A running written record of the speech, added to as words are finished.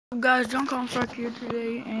Guys, John Comstock here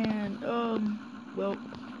today, and well,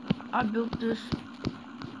 I built this,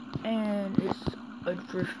 and it's a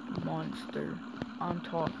drift monster. I'm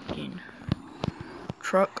talking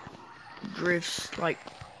truck drifts like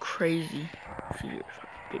crazy. See, if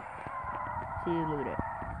I can see, look at that.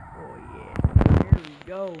 Oh yeah, there we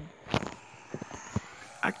go.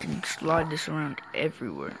 I can slide this around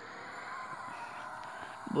everywhere,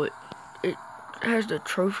 but it has the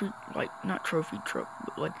trophy, like not trophy truck,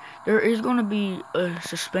 but like there is gonna be a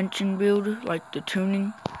suspension build, like the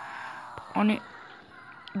tuning on it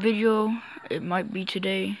video. It might be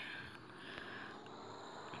today.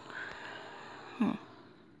 What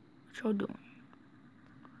y'all doing?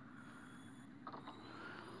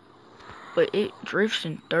 But it drifts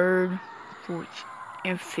in third, fourth,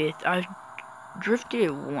 and fifth. I drifted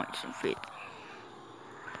it once in fifth,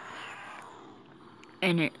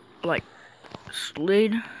 and it like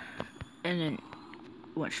slid and then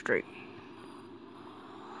went straight.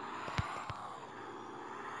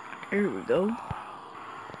 There we go.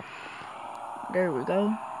 There we go.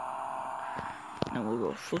 Now we'll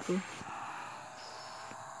go flipper.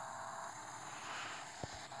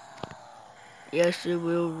 Yes, it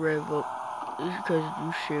will rev up. It's because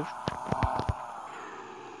you shift.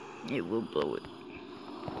 It will blow it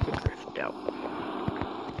to drift out.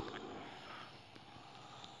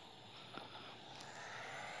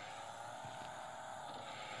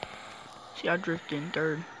 See, I drifted in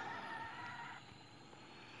third.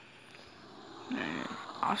 And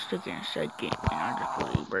I'll stick in second, and I just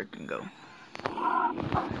put e-brake and go.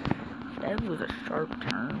 That was a sharp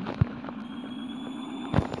turn.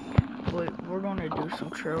 But we're gonna do some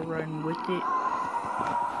trail riding with it.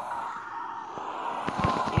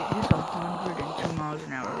 It is 102 miles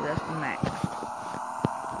an hour. That's the max.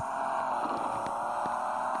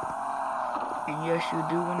 And yes, you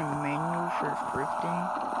do want a manual for drifting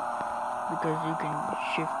because you can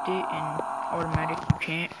shift it, and automatic you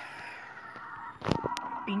can't.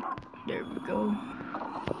 Bink. There we go.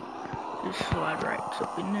 Just slide right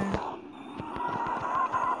up in there.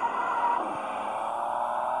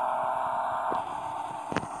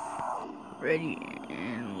 Ready,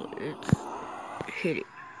 and let's hit it.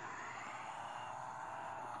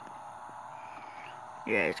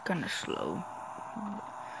 Yeah, it's kind of slow.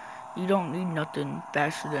 You don't need nothing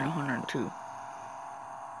faster than 102.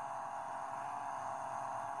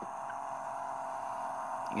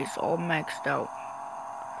 It's all maxed out.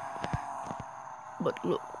 But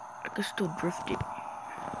look, I can still drift it.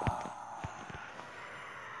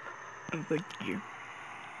 And right here.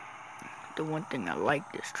 The one thing I like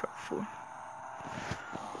this truck for.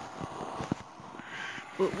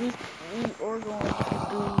 But we are going to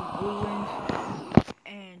do woodlands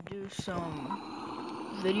and do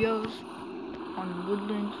some videos on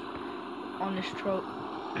woodlands on this truck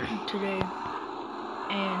today,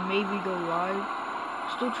 and maybe go live.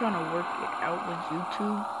 Still trying to work it out with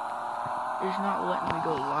YouTube. It's not letting me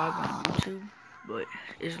go live on YouTube, but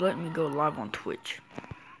it's letting me go live on Twitch.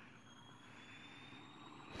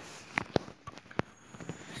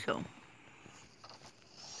 So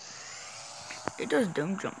it does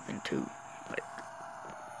dome jumping too, like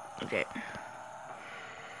that.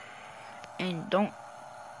 And don't.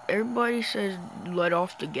 Everybody says let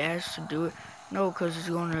off the gas to do it. No, because it's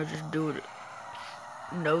gonna just do it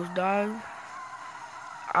nosedive.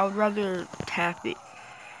 I would rather tap it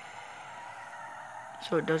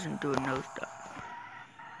so it doesn't do a nosedive.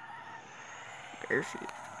 There she is.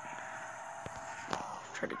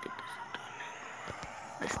 Let's try to get this.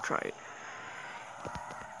 Let's try it.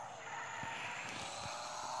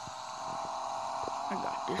 I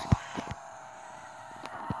got this.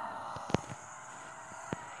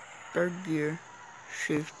 Third gear,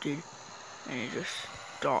 shifted, and it just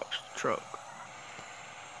stops the truck.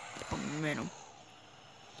 Momentum.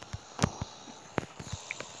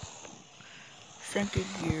 Second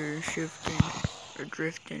gear, shifting or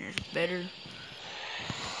drifting is better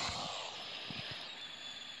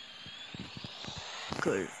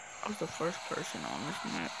because I was the first person on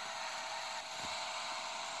this map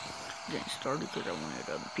getting started because I wanted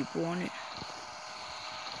other people on it.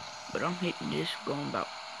 But I'm hitting this going about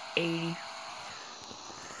 80.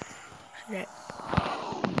 So that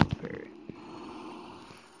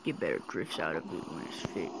get better drifts out of it when it's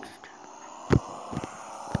fixed.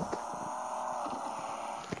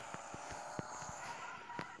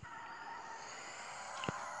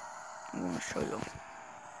 I want to show you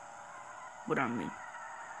what I mean.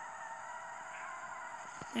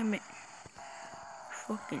 Damn it.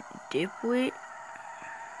 Fucking dipwit.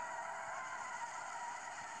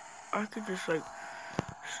 I could just like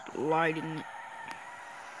sliding it.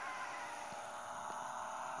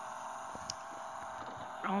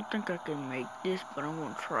 don't think I can make this, but I'm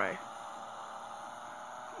gonna try.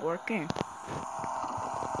 Or I can.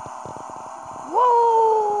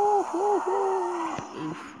 Whoa!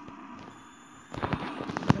 Oof.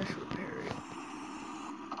 Let's repair it.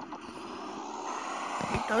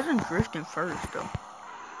 It doesn't drift in first, though.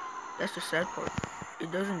 That's the sad part.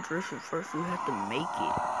 It doesn't drift at first, you have to make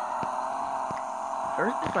it.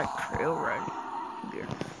 First it's like trail riding gear.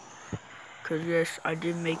 Cause yes, I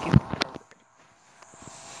did make it.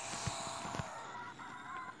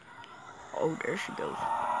 Oh, there she goes.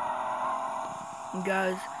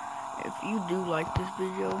 Guys, if you do like this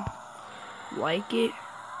video, like it,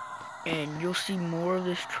 and you'll see more of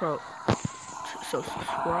this truck. So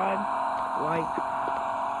subscribe, like,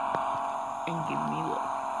 and give me love.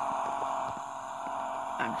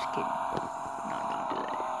 I'm just kidding. No, don't do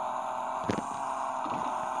that.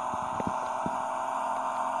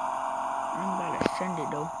 I'm about to send it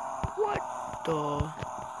though. What the?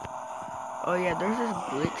 Oh yeah, there's this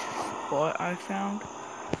glitch spot I found.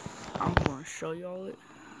 I'm gonna show y'all it.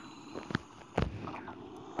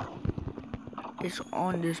 It's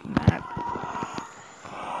on this map.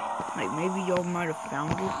 Like maybe y'all might have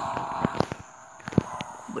found it,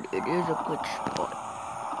 but it is a glitch spot.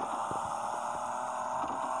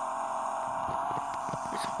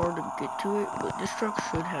 It's hard to get to it, but this truck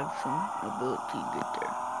should have some ability to get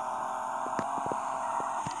there.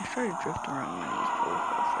 I started drifting around one of these poles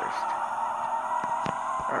first.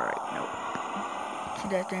 Alright, nope. See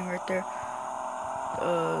that thing right there?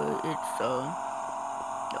 It's the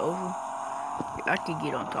oval. I could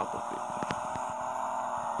get on top of it.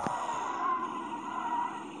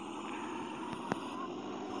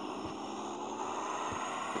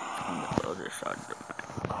 It's on the other side of the map.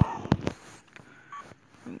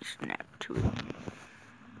 Let me snap to it.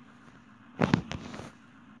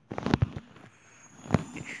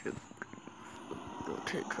 It should go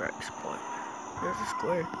to the track spot. There's a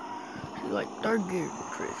square. See, like third gear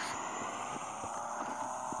drifts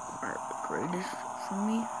are the greatest for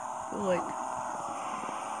me. But like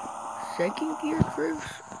second gear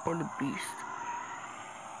drifts are the beast.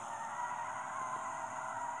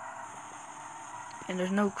 And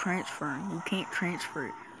there's no transferring. You can't transfer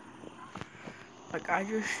it. Like I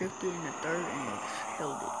just shifted in the third and it just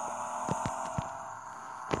held it.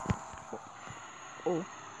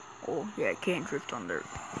 Oh, yeah, I can't drift on dirt.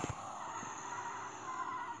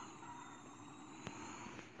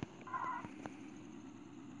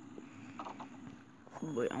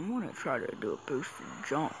 But I'm gonna try to do a boosted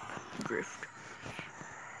jump drift.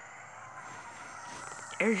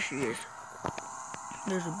 There she is.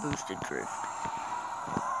 There's a boosted drift.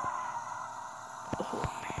 Oh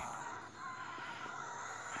man.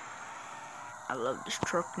 I love this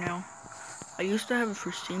truck now. I used to have it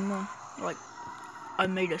for SEMA. Like, I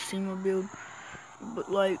made a SEMA build. But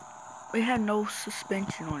like, it had no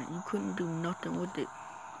suspension on it. You couldn't do nothing with it.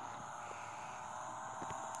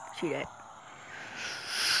 See that?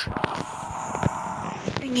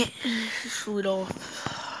 Dang it, it slid off.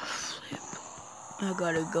 Flip. I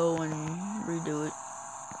gotta go and redo it.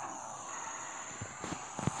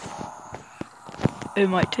 It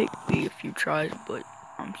might take me a few tries, but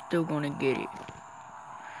I'm still gonna get it.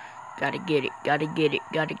 Gotta get it, gotta get it,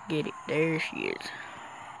 gotta get it. There she is.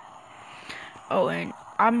 Oh, and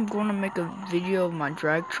I'm gonna make a video of my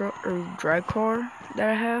drag car that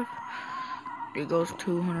I have. It goes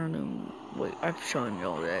 200 and wait, I've shown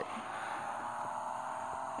y'all that.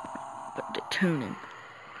 But the tuning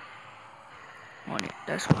on it,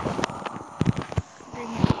 that's what.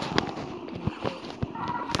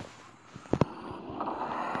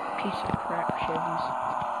 Piece of crap Chevys.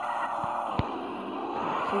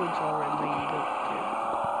 Ford's already made it too.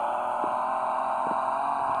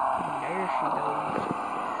 And there she goes.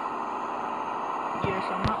 Yes,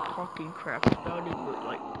 I'm not talking crap about it, but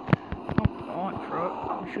like, come on, truck.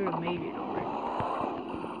 I should have made it already.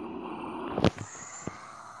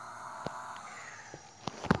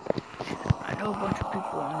 I know a bunch of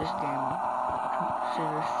people on this game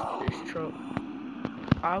consider this truck.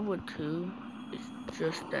 I would too. It's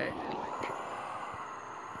just that, like,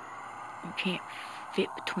 you can't fit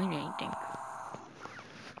between anything.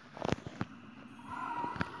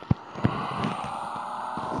 I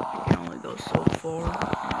can only go so far.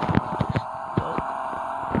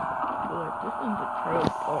 But this thing's a trail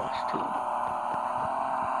boss too.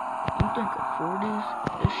 You think a Ford is?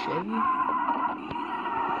 This Chevy?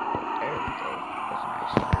 There we go. That's a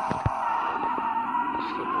nice drift. Let's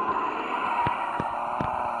flip it.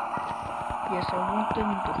 Yes, I want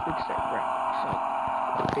them to fix that graphics.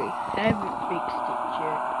 Like, they haven't fixed it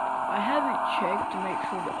yet. I haven't checked to make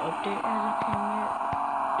sure the update hasn't come yet.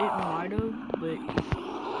 It might have, but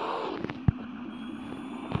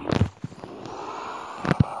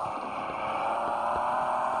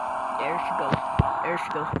she goes. There she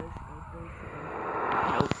goes. There she goes. There she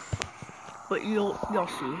goes. Nope. But y'all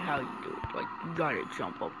see how you do it. Like, you gotta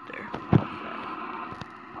jump up there.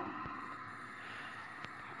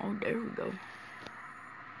 Oh, there we go.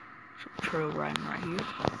 Some trail riding right here.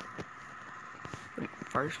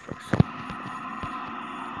 First person.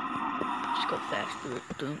 Just go fast through it.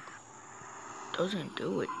 Dunk. Doesn't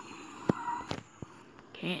do it.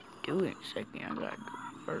 Can't do it second. I gotta do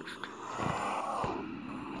it first.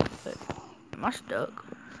 But am I stuck?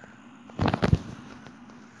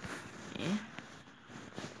 Yeah.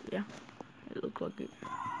 Yeah. It looked like it.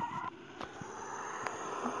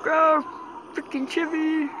 Go! Freaking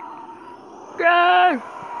Chevy! Go!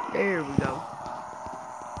 There we go.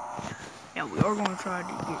 Now we are gonna try to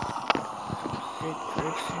get some sick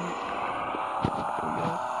drifts in it. There we go.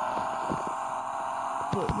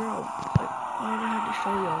 But bro, like, why did I have to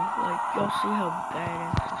show y'all? Like, y'all see how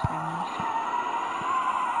badass this thing is?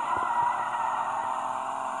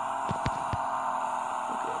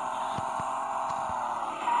 Look at this.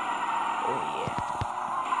 Oh yeah.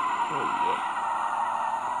 Oh yeah.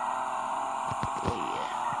 Oh yeah.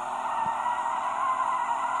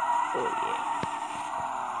 Oh yeah.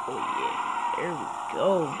 Oh yeah. There we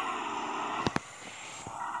go.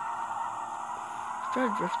 Let's try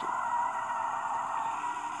to drift it.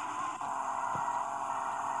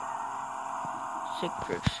 Sick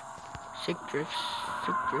drifts. Sick drifts.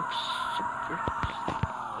 Sick drifts. Sick drifts.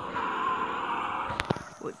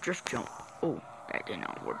 Wait, drift jump. Oh, that did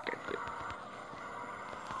not work that good.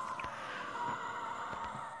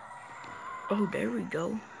 Oh, there we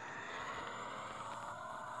go.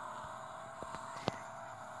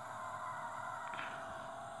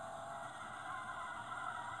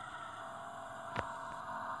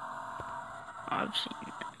 I've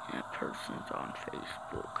seen that person's on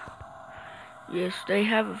Facebook. Yes, they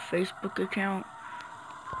have a Facebook account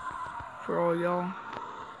for all y'all.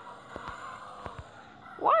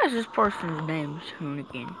 Why is this person's name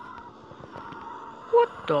Hoonigan? What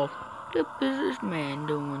the flip is this man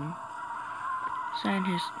doing? Saying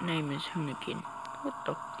his name is Hoonigan. What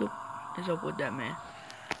the flip is up with that man?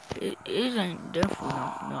 It ain't definitely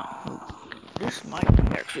not Hoonigan. This might be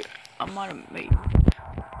actually, I might have made,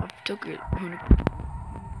 I took it Hoonigan.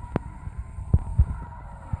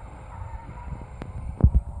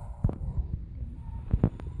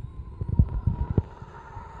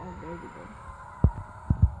 There we go.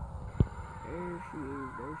 There she is.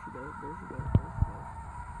 There she goes. There she goes. There she goes.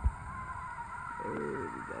 There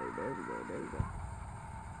we go. There we go. There we go.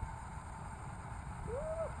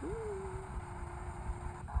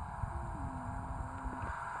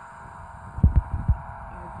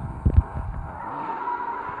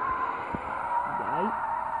 Right?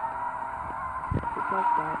 Just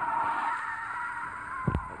like that.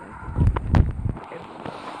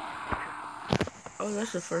 Oh,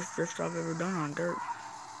 that's the first drift I've ever done on dirt.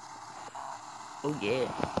 Oh yeah,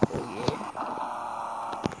 oh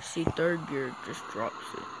yeah. See, third gear just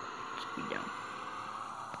drops it. Speed down.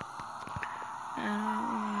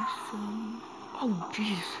 Awesome. Oh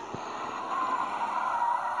jeez.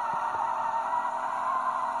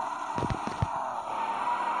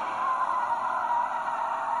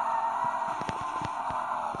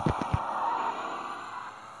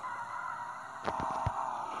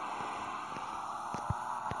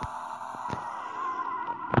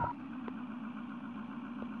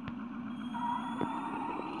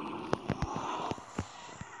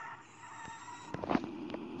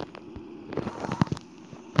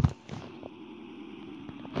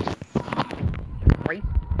 Right?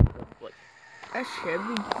 What? That's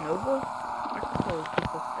Chevy Nova? I could tell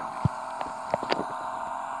people down.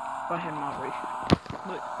 If I had my race.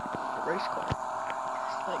 Look, the race car.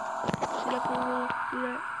 It's like, see that little, see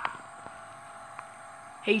that?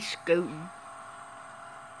 Hey, scooting.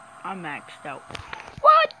 I'm maxed out.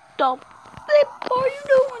 What the flip are you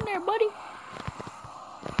doing there, buddy?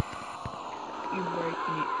 You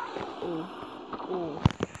breaking it. Oh, oh.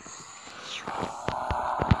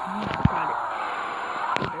 Got it.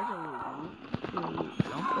 Oh, there's a little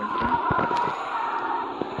jump right there.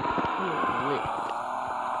 Oh, lit.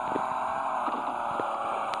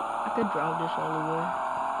 I could drive this all the way.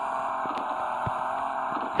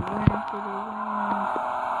 Ran for the win.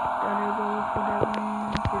 Gotta go for that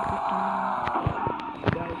win. For the team.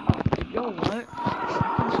 Guys, yo, what? I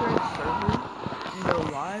can share a server and go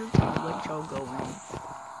live and let y'all go in.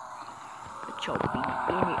 Let y'all be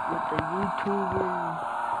in it with the YouTubers.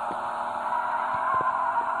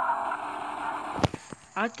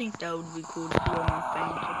 I think that would be cool to see all my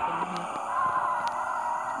fans up in here.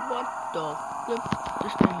 What the flip?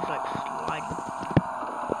 This thing's like sliding.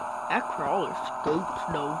 That crawler scoops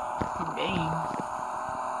though. Dang.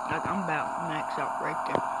 Like I'm about max out right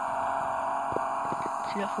there.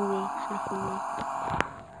 See that fool? See that fool?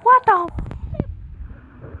 What the?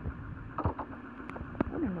 I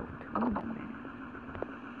don't know what to do, man.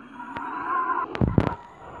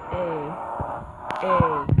 Hey,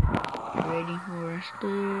 ready for a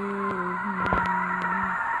stew?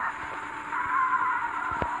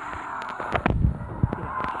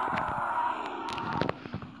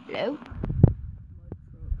 Hello?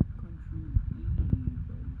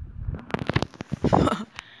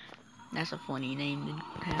 That's a funny name to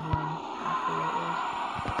have on.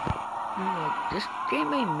 Like, this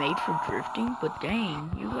game ain't made for drifting, but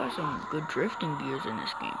dang, you got some good drifting gears in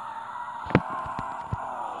this game.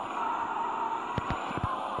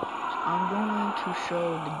 I'm going to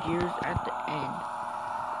show the gears at the end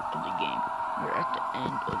of the game, or at the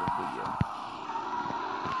end of the video.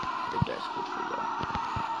 If that's good for y'all.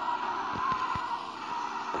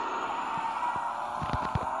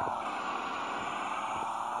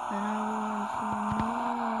 And I want some more.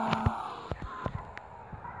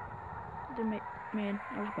 Man,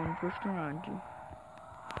 I was going to drift around you.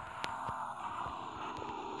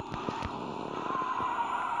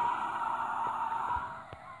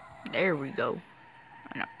 There we go.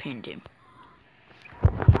 And I pinned him.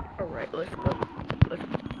 Alright, let's go. Let's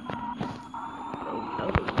go. Oh,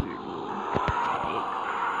 that was a weird one.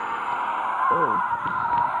 Oh.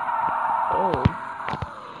 Oh.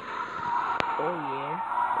 Oh yeah.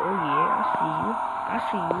 Oh yeah, I see you. I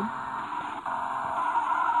see you.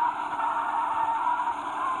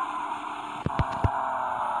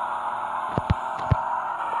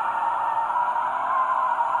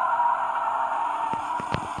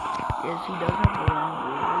 Yes, he does have a long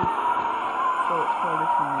wheelbase, so it's probably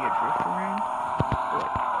for me to drift around. But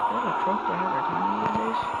there's a truck that has a tiny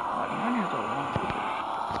wheelbase. Like mine has a long wheelbase.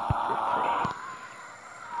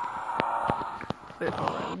 But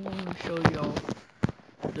alright, I'm going to show y'all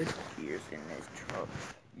the gears in this truck.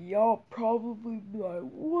 Y'all probably be like,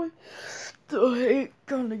 what the heck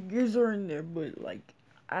kind of gears are in there? But like,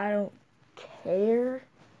 I don't care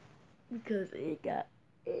because it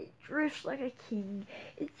drifts like a king.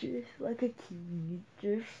 It drifts like a king. It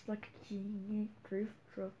drifts like a king. It drift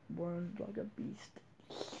truck runs like a beast.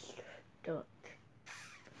 Duck.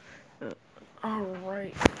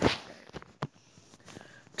 Alright.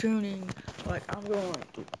 Tuning. Like, I'm going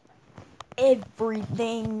through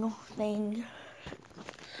everything.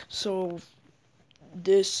 So,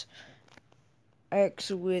 this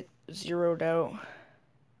X with zeroed out.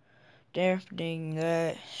 Dampening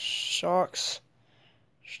that. Shocks.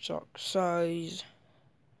 Shock size,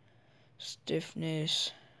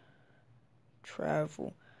 stiffness,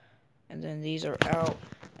 travel, and then these are out.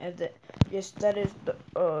 And yes, that is the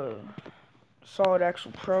solid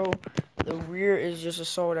axle pro. The rear is just a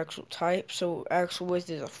solid axle type, so axle width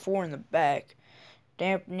is a 4 in the back.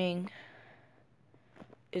 Dampening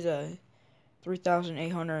is a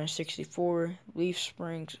 3,864. Leaf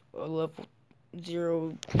springs a level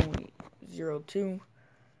 0.02.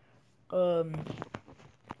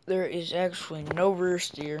 There is actually no rear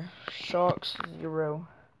steer. Shocks 0.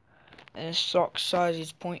 And shock size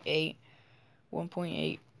is 0.8.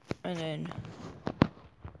 1.8. And then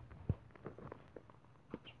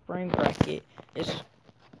spring bracket is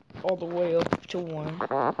all the way up to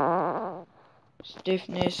 1.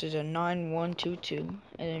 Stiffness is a 9122. And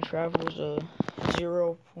then travel is a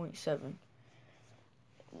 0.7.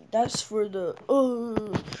 That's for the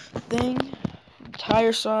thing.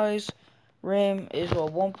 Tire size. Rim is a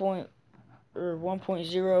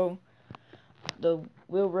 1.0. The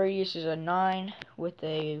wheel radius is a 9 with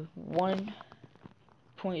a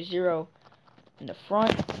 1.0 in the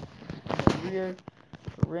front. And the rear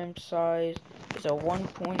rim size is a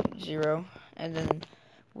 1.0, and then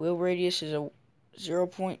wheel radius is a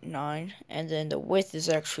 0.9, and then the width is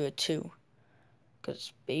actually a 2 because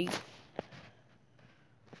it's big.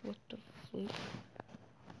 What the flip?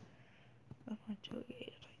 I'm gonna tell you.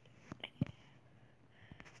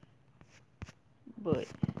 But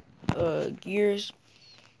gears.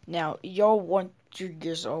 Now y'all want your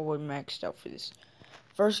gears all the way maxed out for this.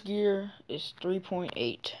 First gear is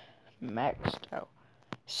 3.8 maxed out.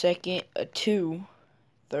 Second, a 2.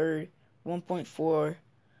 Third, 1.4.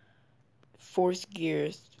 Fourth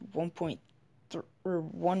gear,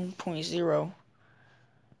 1.0.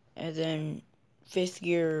 And then fifth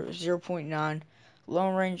gear, 0.9.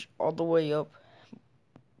 Long range all the way up.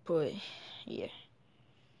 But yeah,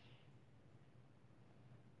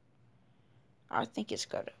 I think it's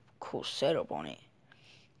got a cool setup on it.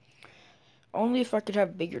 Only if I could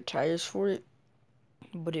have bigger tires for it.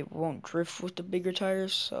 but it won't drift with the bigger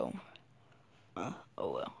tires, so, oh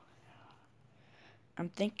well. I'm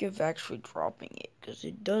thinking of actually dropping it, because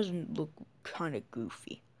it doesn't look kind of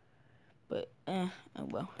goofy, but, oh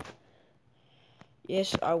well.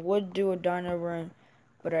 Yes, I would do a dyno run,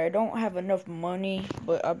 but I don't have enough money,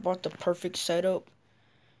 but I bought the perfect setup.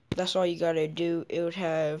 That's all you gotta do. It would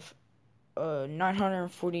have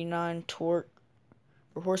 949 torque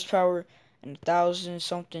or horsepower and 1,000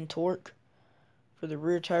 something torque for the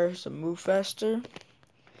rear tires to move faster.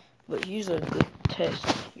 But here's a good test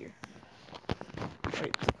here.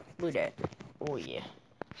 Right, look at that. Oh yeah.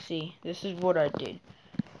 See, this is what I did.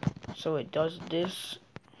 So it does this,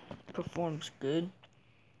 performs good.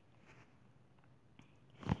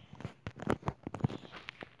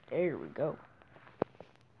 There we go.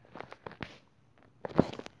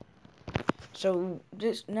 So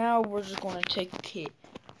now we're just gonna take it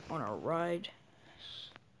on a ride.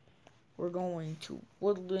 We're going to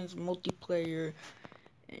Woodlands multiplayer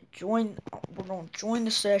and we're gonna join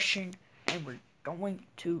the session and we're going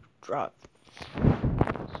to drive.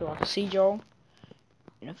 So I'll see y'all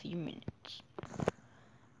in a few minutes.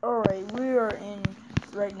 Alright, we are in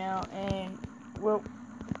right now and well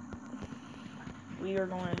we are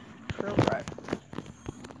going to trail ride.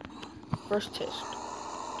 First test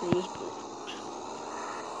through this bridge.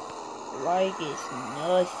 Like it's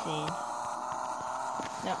nothing.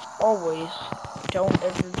 Now always don't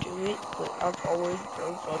ever do it, but I've always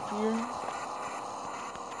drove up here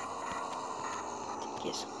to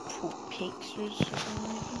get some cool pictures or something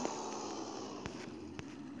like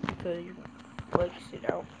that. Because you can flex it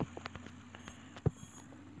out.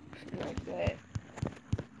 Like that.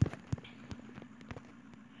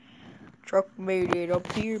 Truck made it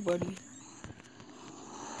up here, buddy.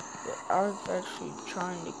 But I was actually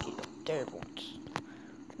trying to get up there once.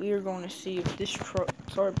 We are going to see if this truck...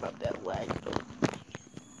 Sorry about that lag, though.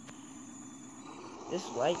 This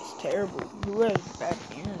lag is terrible. Who has bad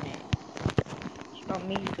internet? It's not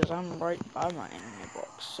me, because I'm right by my internet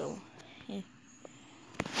box, so... Yeah.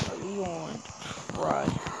 Are we going to try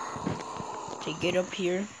to get up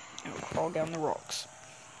here and crawl down the rocks?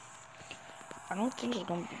 I don't think it's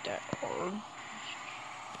going to be that hard.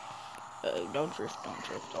 Don't drift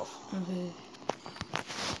off. Okay.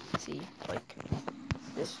 See, like,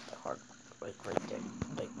 this is the hard part, like, right there.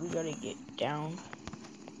 Like, we gotta get down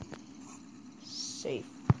safe.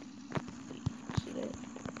 See that?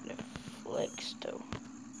 That flex, though.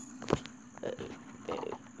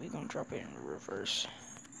 We gonna drop it in reverse.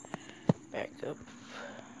 Back up.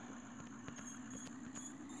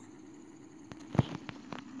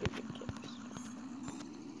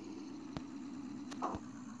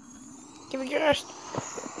 Give me gas!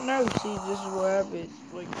 No, see, this is what happens.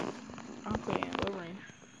 Like, I'm putting in low range.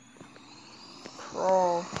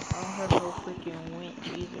 Crawl. I don't have no freaking winch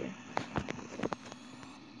either.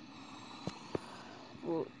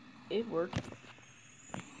 Well, it worked.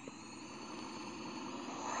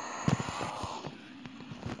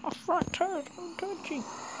 My front tires don't touch you.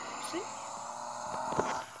 See?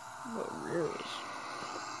 What rear is?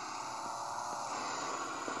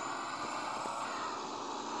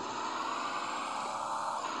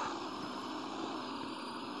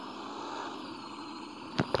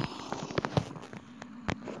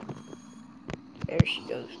 There she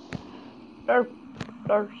goes. There.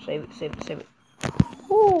 Save it.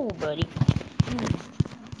 Ooh, buddy.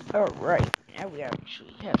 Alright, now we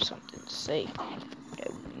actually have something to say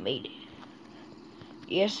that we made it.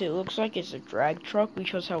 Yes, it looks like it's a drag truck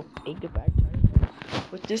because how big the back tires are.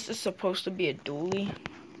 But this is supposed to be a dually.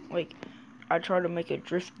 Like, I tried to make a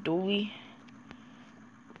drift dually.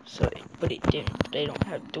 But it didn't. They don't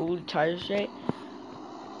have dually tires yet.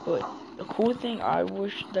 But the cool thing I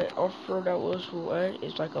wish that off-road Outlaws will add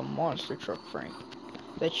is like a monster truck frame.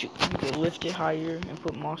 That you can lift it higher and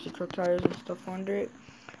put monster truck tires and stuff under it.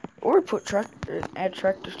 Or put add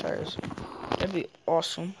tractor tires. That'd be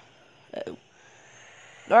awesome. Uh-oh.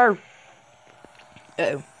 No!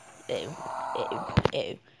 Uh-oh.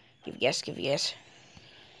 Give gas.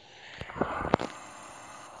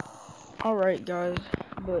 Alright, guys.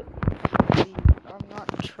 But, I'm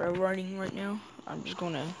not trail riding right now. I'm just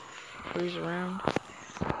gonna cruise around.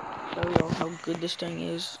 Show y'all how good this thing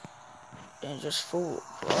is. And just full.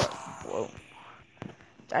 Whoa.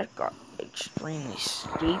 That got extremely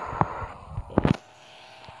steep.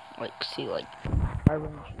 Like, see, like, I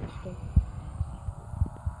range and stuff.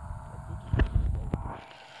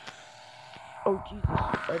 Oh, Jesus.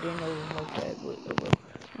 I didn't know it was like that, but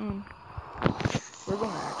we're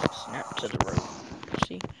gonna actually snap to the road.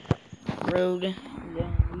 See? Road, and then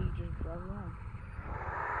we just drive along.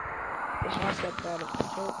 It's not that bad of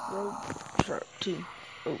a road, too.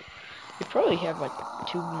 Oh, it probably have like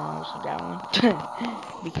 2 miles a gallon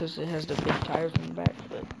because it has the big tires in the back.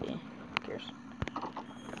 But yeah, who cares?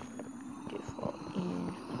 Okay, fall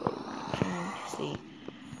in. See,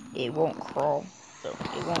 it won't crawl. So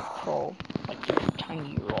it won't crawl like the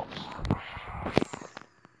tiny rocks.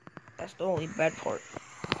 That's the only bad part.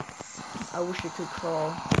 I wish it could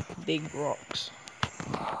crawl big rocks.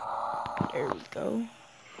 There we go.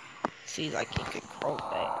 See, like it could crawl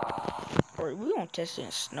that. Or we won't test it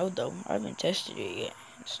in snow though. I haven't tested it yet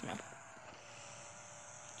in snow.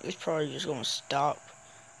 It's probably just gonna stop.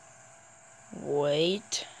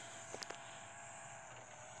 Wait.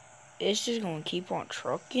 It's just gonna keep on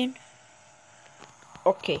trucking.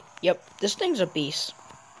 Okay, yep, this thing's a beast.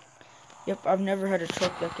 Yep, I've never had a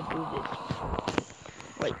truck that could do this.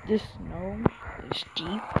 Like, this snow is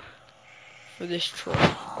deep for this truck.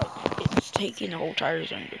 Like, it's taking the whole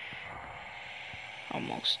tires under.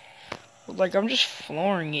 Almost. Like, I'm just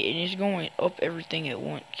flooring it, and it's going up everything it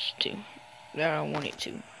wants to. That I want it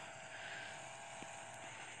to.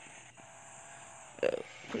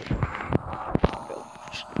 Put it go.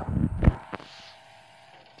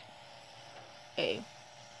 Hey.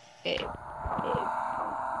 Hey.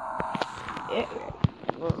 Hey.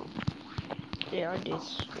 Whoa. Yeah, I did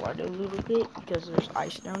slide a little bit because there's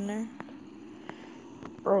ice down there.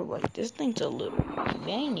 Bro, like, this thing's a little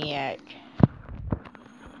maniac.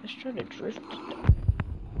 Let's try to drift it.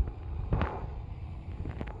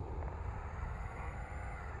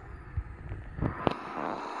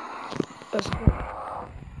 Let's go.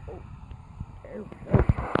 Oh, there we go.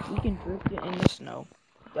 We can drift it in the snow.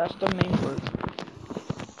 That's the main word.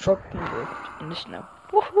 Truck can drift in the snow.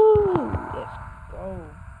 Woohoo! Let's go.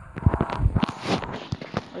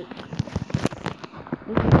 Wait.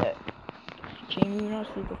 Look at that. Can you not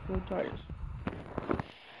see the full tires?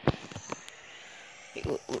 Hey,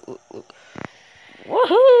 look.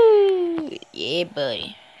 Woohoo! Yeah,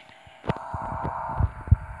 buddy.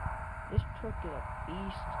 This truck is a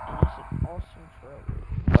beast, and it's an awesome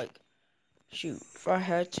trailer. Like, shoot, if I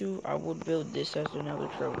had to, I would build this as another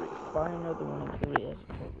trailer. Buy another one and build it as a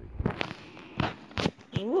trailer.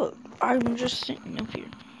 Hey, look, I'm just sitting up here.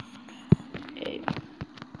 Hey,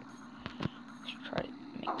 let's try to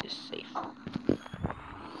make this safe.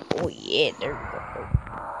 Oh yeah, there we go. Oh,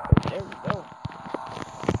 there we go.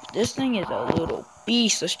 This thing is a little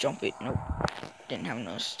beast. Let's jump it. Nope. Didn't have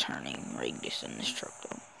no turning radius in this truck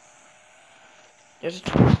though. There's a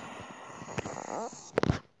truck.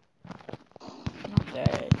 Not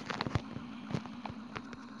bad.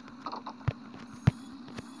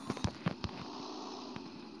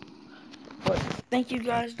 But thank you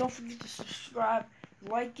guys. Don't forget to subscribe,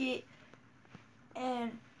 like it,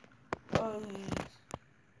 and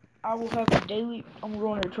I will have a daily. I'm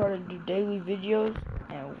going to try to do daily videos.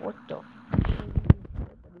 And what the?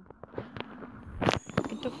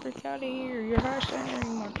 Get the frick out of here! You're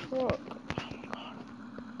high-centering my truck.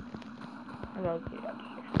 I gotta get out of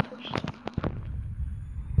here first.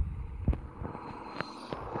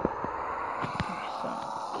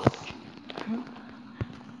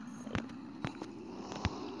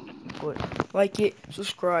 But like it,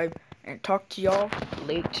 subscribe, and talk to y'all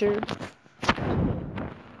later.